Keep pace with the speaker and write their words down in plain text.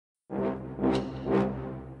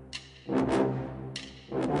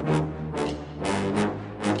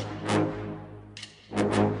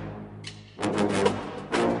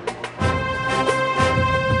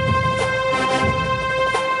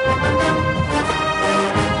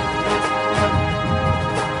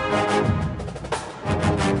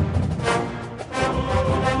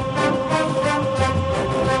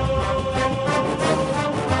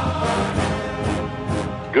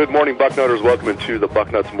Good morning, Bucknutters. Welcome into the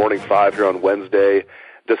Bucknuts Morning 5 here on Wednesday,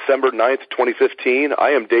 December 9th, 2015. I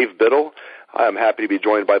am Dave Biddle. I am happy to be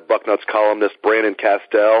joined by Bucknuts columnist Brandon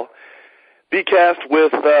Castel. BCast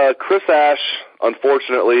with Chris Ash,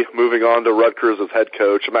 unfortunately, moving on to Rutgers as head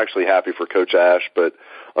coach. I'm actually happy for Coach Ash, but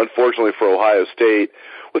unfortunately for Ohio State.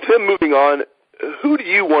 With him moving on, who do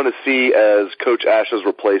you want to see as Coach Ash's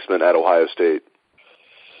replacement at Ohio State?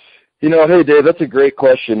 Hey, Dave, that's a great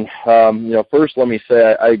question. First let me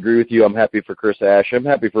say I agree with you. I'm happy for Chris Ash. I'm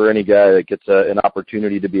happy for any guy that gets an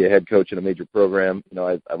opportunity to be a head coach in a major program.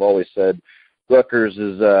 I've always said Rutgers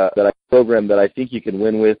is that program that I think you can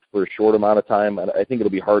win with for a short amount of time. I think it'll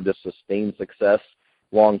be hard to sustain success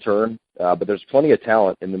long term, but there's plenty of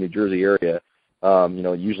talent in the New Jersey area.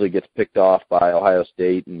 It usually gets picked off by Ohio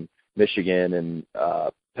State and Michigan and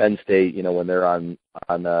Penn State, when they're on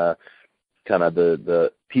kind of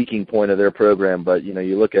the peaking point of their program. But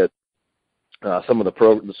you look at some of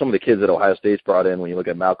the kids that Ohio State's brought in. When you look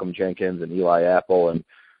at Malcolm Jenkins and Eli Apple and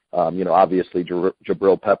obviously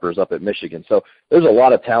Jabril Peppers up at Michigan. So there's a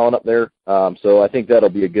lot of talent up there. So I think that'll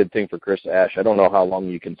be a good thing for Chris Ash. I don't know how long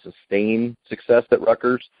you can sustain success at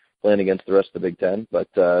Rutgers playing against the rest of the Big Ten, but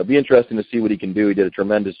it'll be interesting to see what he can do. He did a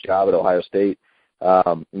tremendous job at Ohio State.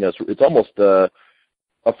 It's almost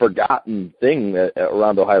a forgotten thing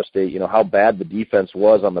around Ohio State, how bad the defense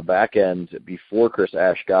was on the back end before Chris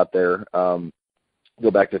Ash got there.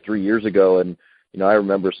 Go back to 3 years ago, and I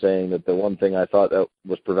remember saying that the one thing I thought that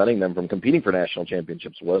was preventing them from competing for national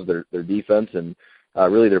championships was their defense and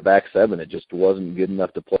really their back seven. It just wasn't good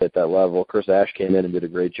enough to play at that level. Chris Ash came in and did a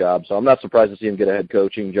great job, so I'm not surprised to see him get a head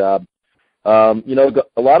coaching job. A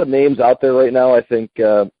lot of names out there right now. I think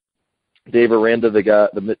Dave Aranda,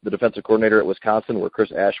 the defensive coordinator at Wisconsin, where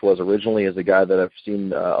Chris Ash was originally, is a guy that I've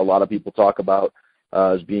seen a lot of people talk about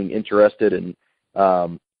as being interested, and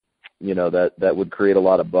that would create a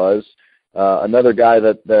lot of buzz. Another guy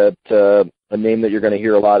a name that you're going to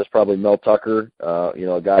hear a lot is probably Mel Tucker,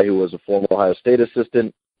 a guy who was a former Ohio State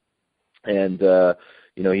assistant, and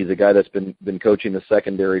he's a guy that's been coaching the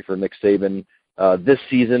secondary for Nick Saban this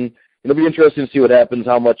season. It'll be interesting to see what happens,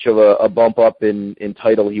 how much of a bump up in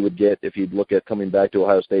title he would get if he'd look at coming back to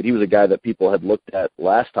Ohio State. He was a guy that people had looked at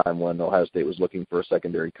last time when Ohio State was looking for a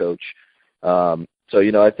secondary coach. I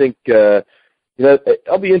think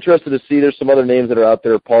I'll be interested to see. There's some other names that are out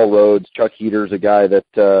there. Paul Rhodes, Chuck Heater's a guy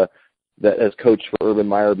that has coached for Urban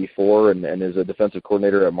Meyer before and is a defensive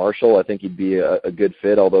coordinator at Marshall. I think he'd be a good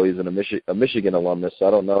fit, although he's a Michigan alumnus, so I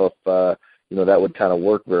don't know if that would kind of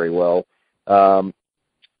work very well.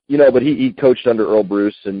 But he coached under Earl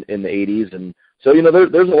Bruce in the 80s, and so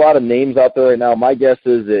there's a lot of names out there right now. My guess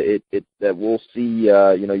is that we'll see.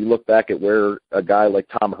 You look back at where a guy like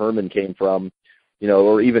Tom Herman came from,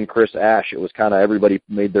 or even Chris Ash. It was kind of everybody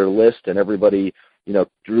made their list, and everybody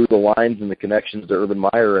drew the lines and the connections to Urban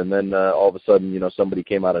Meyer, and then all of a sudden somebody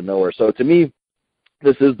came out of nowhere. So to me,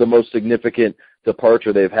 this is the most significant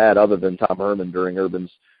departure they've had, other than Tom Herman during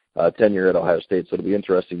Urban's tenure at Ohio State. So it'll be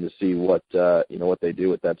interesting to see what they do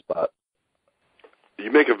with that spot.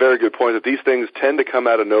 You make a very good point that these things tend to come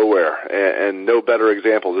out of nowhere, and no better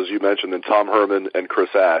examples, as you mentioned, than Tom Herman and Chris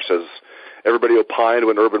Ash. As everybody opined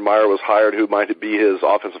when Urban Meyer was hired, who might be his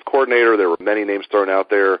offensive coordinator, there were many names thrown out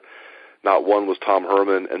there. Not one was Tom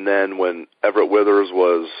Herman. And then when Everett Withers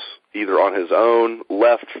was either on his own,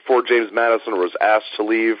 left for James Madison, or was asked to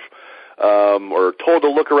leave, or told to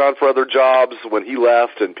look around for other jobs when he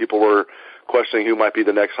left, and people were questioning who might be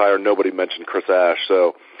the next hire, nobody mentioned Chris Ash.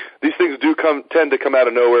 So these things do tend to come out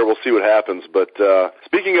of nowhere. We'll see what happens. But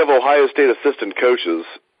speaking of Ohio State assistant coaches,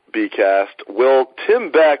 BCast, will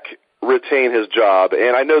Tim Beck retain his job?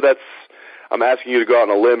 And I know I'm asking you to go out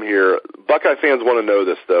on a limb here. Buckeye fans want to know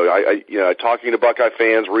this, though. Talking to Buckeye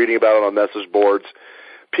fans, reading about it on message boards,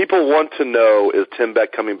 people want to know, is Tim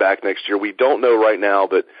Beck coming back next year? We don't know right now,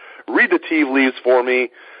 but read the tea leaves for me.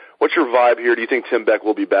 What's your vibe here? Do you think Tim Beck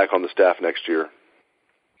will be back on the staff next year?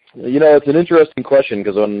 It's an interesting question,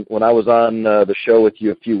 because when I was on the show with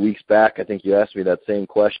you a few weeks back, I think you asked me that same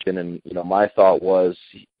question, and my thought was,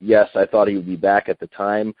 yes, I thought he would be back at the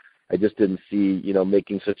time. I just didn't see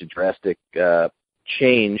making such a drastic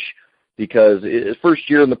change, because his first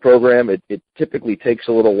year in the program, it typically takes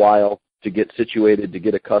a little while to get situated, to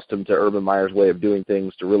get accustomed to Urban Meyer's way of doing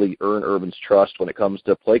things, to really earn Urban's trust when it comes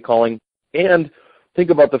to play calling. And think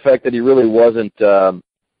about the fact that he really wasn't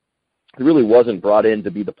brought in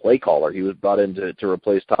to be the play caller. He was brought in to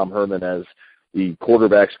replace Tom Herman as the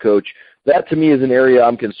quarterbacks coach. That, to me, is an area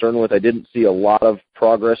I'm concerned with. I didn't see a lot of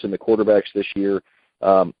progress in the quarterbacks this year.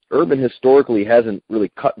 Urban historically hasn't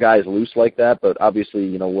really cut guys loose like that, but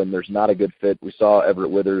obviously, when there's not a good fit, we saw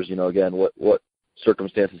Everett Withers, again, what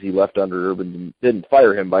circumstances he left under. Urban didn't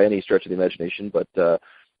fire him by any stretch of the imagination, but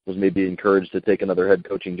was maybe encouraged to take another head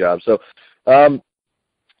coaching job. So,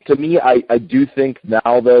 to me, I do think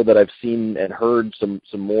now, though, that I've seen and heard some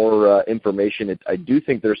more information, I do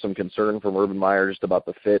think there's some concern from Urban Meyer just about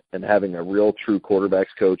the fit and having a real true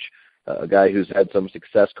quarterbacks coach, a guy who's had some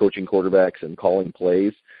success coaching quarterbacks and calling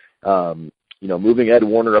plays. Moving Ed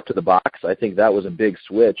Warner up to the box, I think that was a big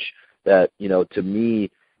switch that, to me,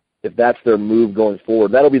 if that's their move going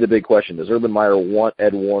forward, that'll be the big question. Does Urban Meyer want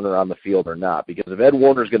Ed Warner on the field or not? Because if Ed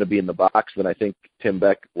Warner's going to be in the box, then I think Tim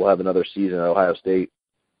Beck will have another season at Ohio State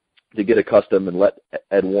to get accustomed and let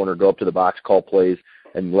Ed Warner go up to the box, call plays,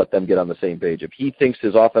 and let them get on the same page. If he thinks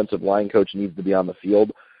his offensive line coach needs to be on the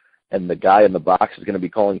field and the guy in the box is going to be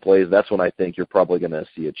calling plays, that's when I think you're probably going to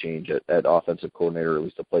see a change at offensive coordinator, or at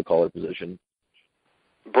least a play caller position.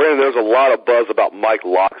 Brandon, there's a lot of buzz about Mike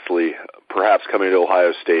Locksley perhaps coming to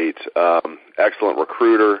Ohio State. Excellent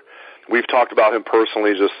recruiter. We've talked about him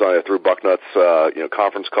personally just through Bucknuts,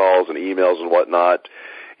 conference calls and emails and whatnot.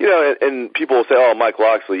 And people will say, oh, Mike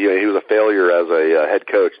Locksley, he was a failure as a head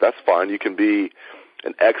coach. That's fine. You can be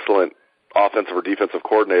an excellent offensive or defensive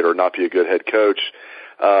coordinator and not be a good head coach.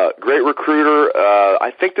 Great recruiter.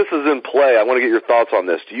 I think this is in play. I want to get your thoughts on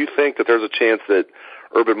this. Do you think that there's a chance that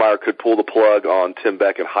Urban Meyer could pull the plug on Tim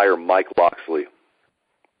Beck and hire Mike Locksley?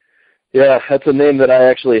 Yeah, that's a name that I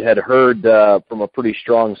actually had heard from a pretty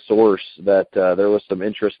strong source that there was some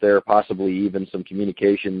interest there, possibly even some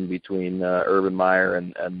communication between Urban Meyer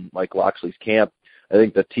and Mike Locksley's camp. I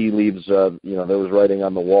think the tea leaves, there was writing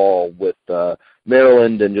on the wall with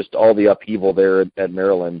Maryland and just all the upheaval there at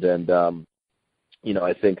Maryland. And,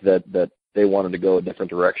 I think that they wanted to go a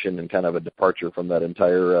different direction and kind of a departure from that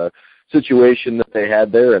entire situation that they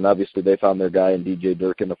had there. And obviously they found their guy in DJ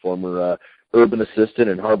Durkin, the former Urban assistant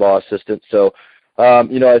and Harbaugh assistant. So,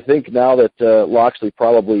 I think now that Locksley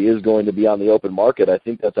probably is going to be on the open market, I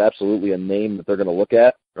think that's absolutely a name that they're going to look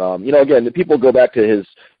at. Again, people go back to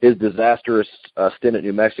his disastrous stint at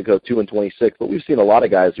New Mexico, 2-26, but we've seen a lot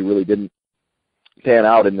of guys who really didn't pan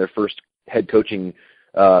out in their first head coaching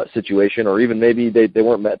situation, or even maybe they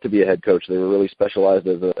weren't meant to be a head coach. They were really specialized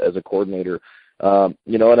as a coordinator. And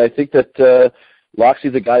I think that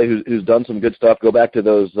Locksley's a guy who's done some good stuff. Go back to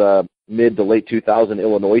those mid to late 2000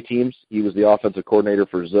 Illinois teams. He was the offensive coordinator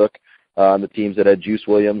for Zook on the teams that had Juice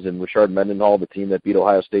Williams and Richard Mendenhall, the team that beat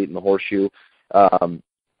Ohio State in the Horseshoe. And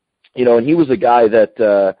he was a guy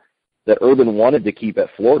that Urban wanted to keep at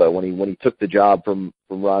Florida when he took the job from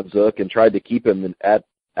Rod Zook and tried to keep him at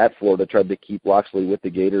Florida, tried to keep Locksley with the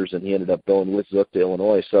Gators, and he ended up going with Zook to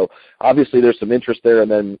Illinois. So obviously there's some interest there,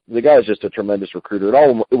 and then the guy is just a tremendous recruiter.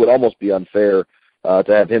 It would almost be unfair to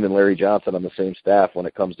have him and Larry Johnson on the same staff when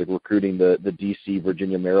it comes to recruiting the D.C.,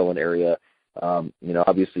 Virginia, Maryland area.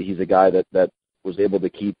 Obviously he's a guy that was able to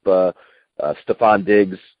keep Stephon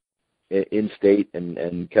Diggs in state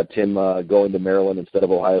and kept him going to Maryland instead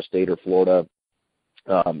of Ohio State or Florida.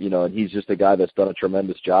 And he's just a guy that's done a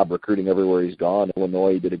tremendous job recruiting everywhere he's gone.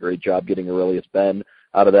 Illinois, he did a great job getting Aurelius Ben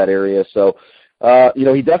out of that area. So,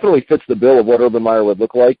 he definitely fits the bill of what Urban Meyer would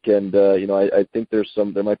look like. And, I think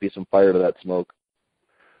there might be some fire to that smoke.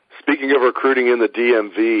 Speaking of recruiting in the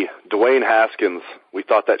DMV, Dwayne Haskins, we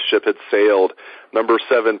thought that ship had sailed. Number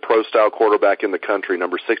 7 pro-style quarterback in the country,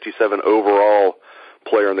 number 67 overall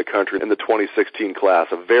player in the country in the 2016 class,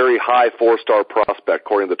 a very high 4-star prospect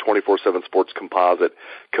according to the 24/7 Sports Composite,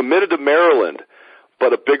 committed to Maryland.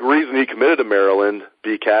 But a big reason he committed to Maryland,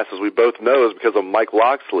 BCAS, as we both know, is because of Mike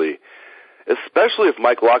Locksley. Especially if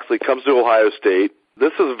Mike Locksley comes to Ohio State,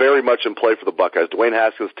 this is very much in play for the Buckeyes. Dwayne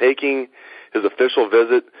Haskins taking his official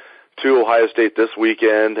visit to Ohio State this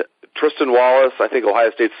weekend. Tristan Wallace, I think Ohio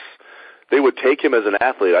State's, they would take him as an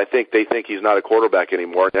athlete. I think they think he's not a quarterback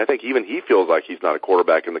anymore. And I think even he feels like he's not a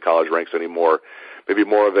quarterback in the college ranks anymore. Maybe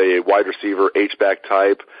more of a wide receiver, H-back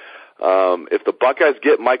type. If the Buckeyes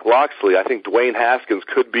get Mike Locksley, I think Dwayne Haskins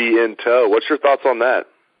could be in tow. What's your thoughts on that?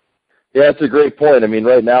 Yeah, that's a great point. I mean,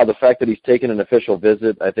 right now, the fact that he's taken an official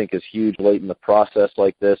visit, I think, is huge late in the process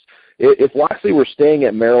like this. If Locksley were staying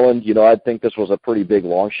at Maryland, I'd think this was a pretty big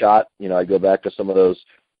long shot. I'd go back to some of those,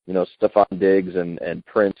 Stephon Diggs and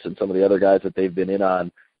Prince and some of the other guys that they've been in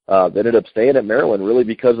on. that ended up staying at Maryland really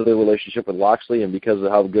because of their relationship with Locksley and because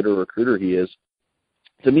of how good a recruiter he is.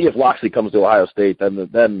 To me, if Locksley comes to Ohio State, then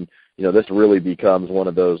this really becomes one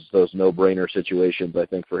of those no-brainer situations, I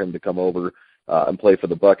think, for him to come over and play for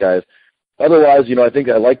the Buckeyes. Otherwise, I think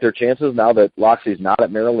I like their chances now that Locksley's not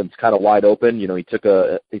at Maryland. It's kind of wide open. He took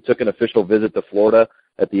an official visit to Florida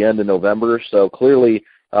at the end of November, so clearly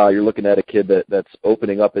you're looking at a kid that's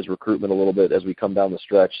opening up his recruitment a little bit as we come down the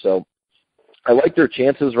stretch. So I like their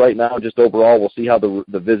chances right now. Just overall, we'll see how the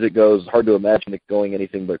visit goes. Hard to imagine it going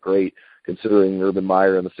anything but great, considering Urban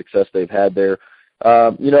Meyer and the success they've had there.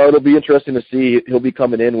 It'll be interesting to see. He'll be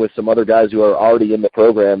coming in with some other guys who are already in the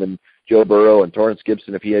program, and Joe Burrow and Torrance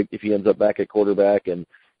Gibson if he ends up back at quarterback, and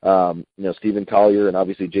Stephen Collier and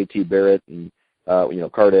obviously J.T. Barrett and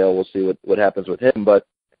Cardale. We'll see what happens with him, but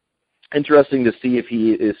interesting to see if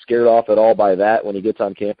he is scared off at all by that when he gets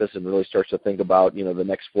on campus and really starts to think about the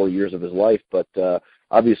next 4 years of his life. But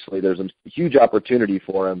obviously there's a huge opportunity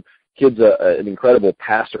for him. Kid's an incredible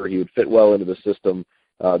passer. He would fit well into the system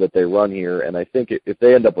that they run here, and I think if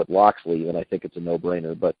they end up with Locksley, then I think it's a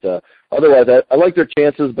no-brainer. But otherwise, I like their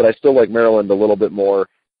chances, but I still like Maryland a little bit more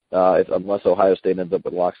unless Ohio State ends up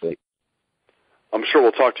with Locksley. I'm sure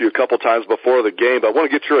we'll talk to you a couple times before the game, but I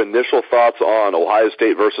want to get your initial thoughts on Ohio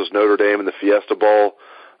State versus Notre Dame in the Fiesta Bowl,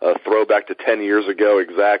 throwback to 10 years ago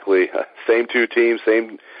exactly. Same two teams,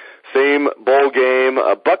 same bowl game.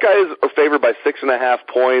 Buckeyes are favored by 6.5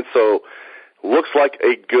 points, so looks like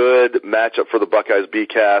a good matchup for the Buckeyes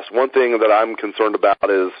BCast. One thing that I'm concerned about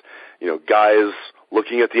is, guys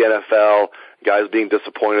looking at the NFL, guys being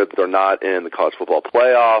disappointed that they're not in the college football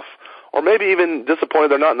playoff, or maybe even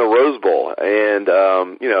disappointed they're not in the Rose Bowl. And,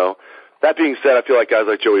 that being said, I feel like guys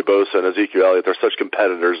like Joey Bosa and Ezekiel Elliott, they're such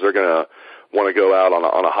competitors, they're going to want to go out on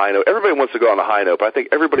a high note. Everybody wants to go on a high note, but I think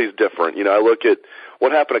everybody's different. I look at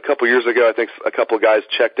what happened a couple years ago. I think a couple of guys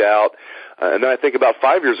checked out. And then I think about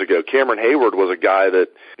 5 years ago, Cameron Hayward was a guy that,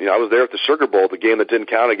 I was there at the Sugar Bowl, the game that didn't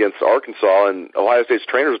count against Arkansas, and Ohio State's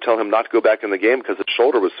trainers would tell him not to go back in the game because his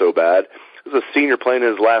shoulder was so bad. This was a senior playing in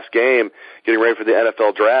his last game, getting ready for the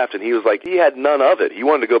NFL draft, and he was like, he had none of it. He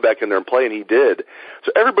wanted to go back in there and play, and he did.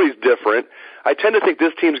 So everybody's different. I tend to think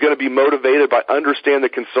this team's going to be motivated by understand the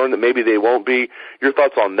concern that maybe they won't be. Your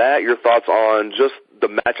thoughts on that? Your thoughts on just the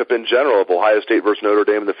matchup in general of Ohio State versus Notre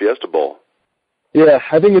Dame in the Fiesta Bowl? Yeah,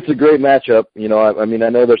 I think it's a great matchup. I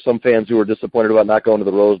know there's some fans who are disappointed about not going to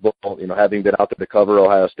the Rose Bowl, having been out there to cover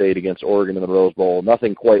Ohio State against Oregon in the Rose Bowl.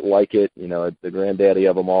 Nothing quite like it. The granddaddy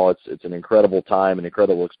of them all. It's an incredible time, an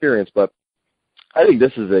incredible experience. But I think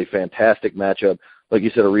this is a fantastic matchup. Like you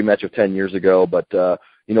said, a rematch of 10 years ago. But,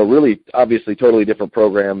 really, obviously, totally different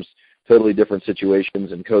programs, totally different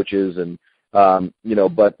situations and coaches. And,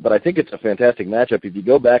 but I think it's a fantastic matchup. If you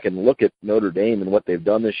go back and look at Notre Dame and what they've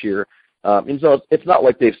done this year, and so it's not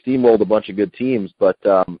like they've steamrolled a bunch of good teams, but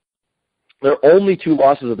their only 2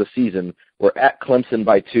 losses of the season were at Clemson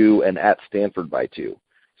by 2 and at Stanford by 2.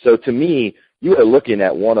 So to me, you are looking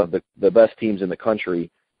at one of the best teams in the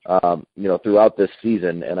country, throughout this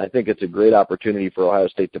season, and I think it's a great opportunity for Ohio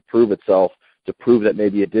State to prove itself, to prove that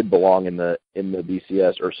maybe it did belong in the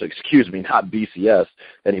BCS, or excuse me, not BCS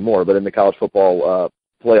anymore, but in the college football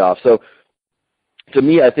playoff. So to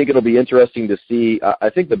me, I think it'll be interesting to see. I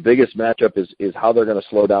think the biggest matchup is how they're going to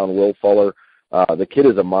slow down Will Fuller. The kid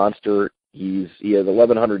is a monster. He has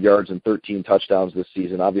 1,100 yards and 13 touchdowns this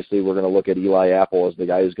season. Obviously, we're going to look at Eli Apple as the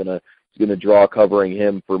guy who's going to draw covering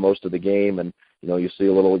him for most of the game, and you see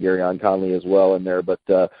a little Garyon Conley as well in there. But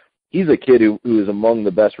he's a kid who is among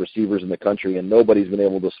the best receivers in the country, and nobody's been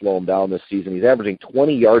able to slow him down this season. He's averaging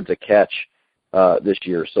 20 yards a catch this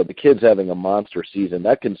year, so the kid's having a monster season.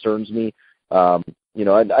 That concerns me. I'm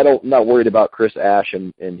not worried about Chris Ash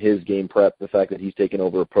and his game prep, the fact that he's taken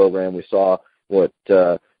over a program. We saw what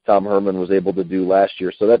Tom Herman was able to do last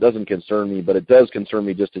year, so that doesn't concern me, but it does concern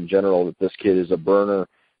me just in general that this kid is a burner.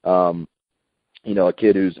 A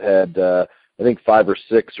kid who's had, I think 5 or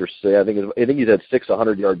 6 or 6, I think he's had 6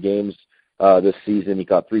 100-yard games this season. He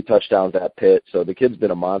caught 3 touchdowns at Pitt, so the kid's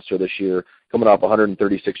been a monster this year, coming off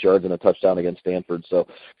 136 yards and a touchdown against Stanford. So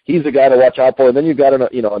he's a guy to watch out for. And then you've got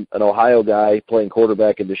an Ohio guy playing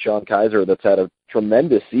quarterback in Deshaun Kaiser that's had a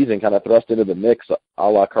tremendous season, kind of thrust into the mix, a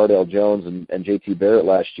la Cardale Jones and J.T. Barrett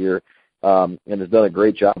last year, and has done a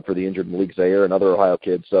great job for the injured Malik Zaire, another Ohio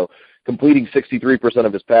kid. So completing 63%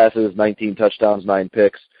 of his passes, 19 touchdowns, 9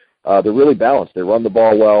 picks. They're really balanced. They run the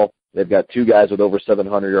ball well. They've got 2 guys with over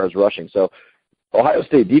 700 yards rushing. So Ohio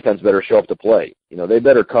State defense better show up to play. They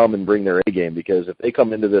better come and bring their A game, because if they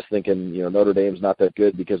come into this thinking, Notre Dame's not that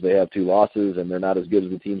good because they have 2 losses and they're not as good as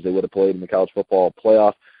the teams they would have played in the college football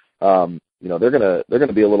playoff, they're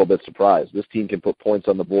gonna be a little bit surprised. This team can put points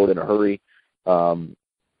on the board in a hurry.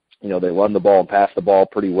 They run the ball and pass the ball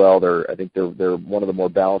pretty well. I think they're one of the more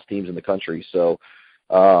balanced teams in the country. So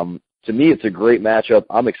to me, it's a great matchup.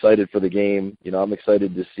 I'm excited for the game. I'm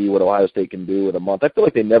excited to see what Ohio State can do in a month. I feel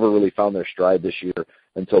like they never really found their stride this year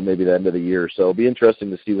until maybe the end of the year. So it'll be interesting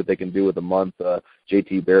to see what they can do with a month.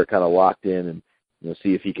 JT Barrett kind of locked in and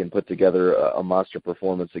see if he can put together a monster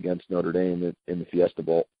performance against Notre Dame in the Fiesta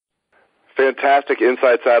Bowl. Fantastic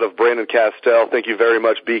insights out of Brandon Castel. Thank you very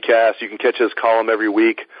much, BCast. You can catch his column every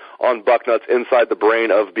week on Bucknuts, Inside the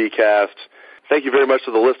Brain of BCast. Thank you very much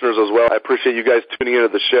to the listeners as well. I appreciate you guys tuning into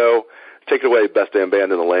the show. Take it away, best damn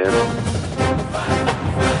band in the land.